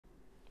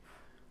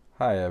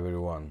Hi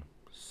everyone.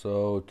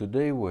 So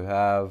today we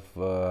have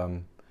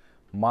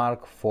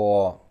Mark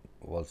IV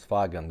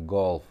Volkswagen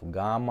Golf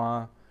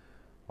Gamma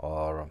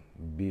or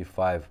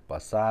B5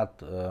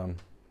 Passat,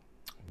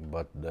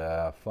 but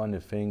the funny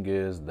thing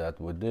is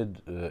that we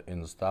did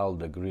install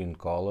the green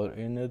color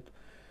in it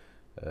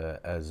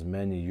as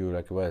many you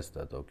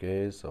requested.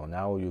 Okay, so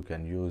now you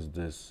can use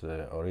this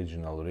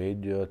original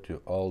radio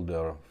to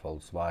older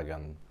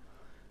Volkswagen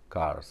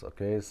cars,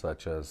 okay,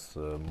 such as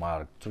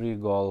Mark III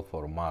Golf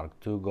or Mark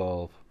II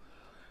Golf.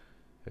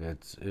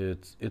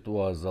 It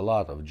was a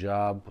lot of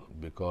job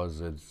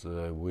because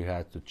we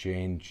had to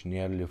change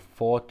nearly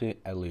 40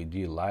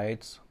 LED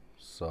lights.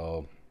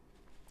 So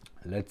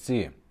let's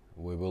see,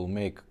 we will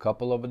make a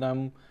couple of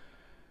them.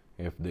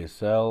 If they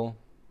sell,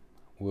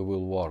 we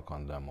will work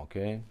on them.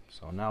 Okay,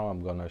 so now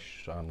I'm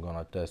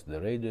gonna test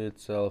the radio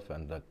itself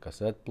and the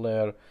cassette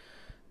player,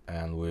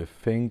 and we're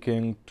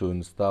thinking to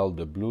install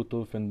the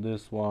Bluetooth in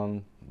this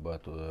one,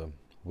 but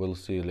we'll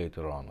see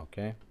later on.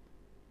 Okay.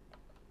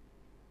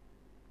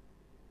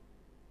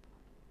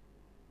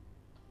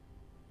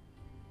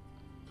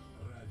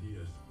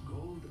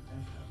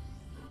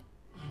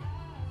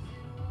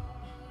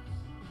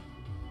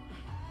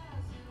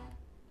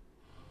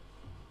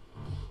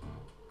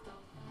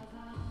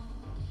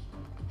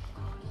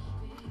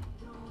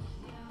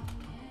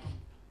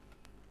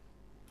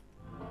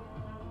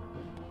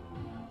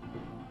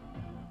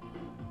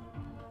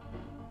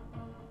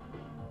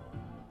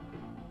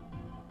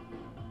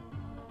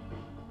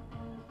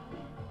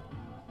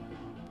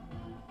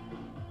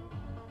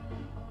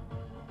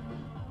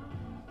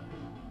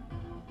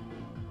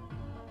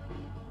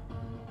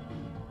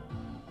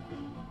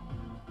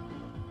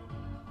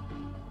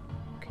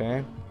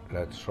 Okay,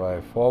 let's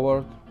try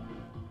forward.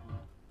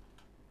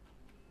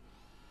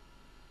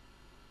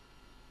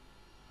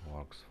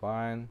 Works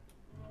fine.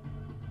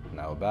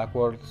 Now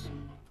backwards.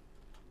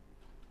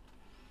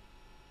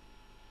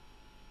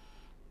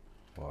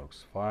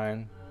 Works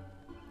fine.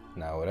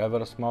 Now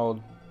reverse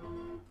mode.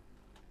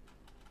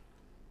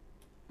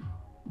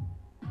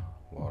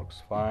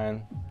 Works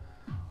fine.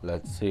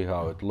 Let's see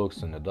how it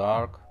looks in the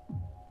dark.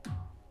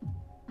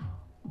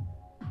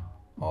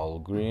 All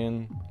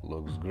green,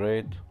 looks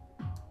great.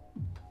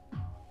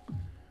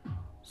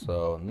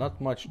 So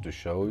not much to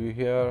show you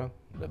here.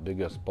 The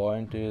biggest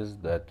point is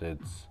that it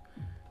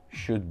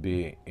should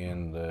be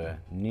in the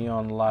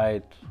neon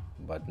light,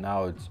 but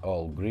now it's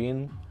all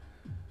green,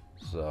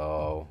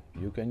 so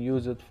you can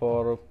use it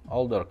for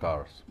older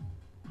cars.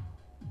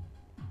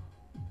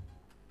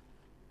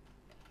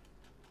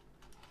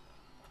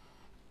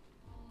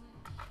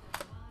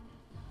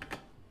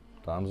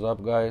 Thumbs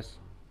up, guys.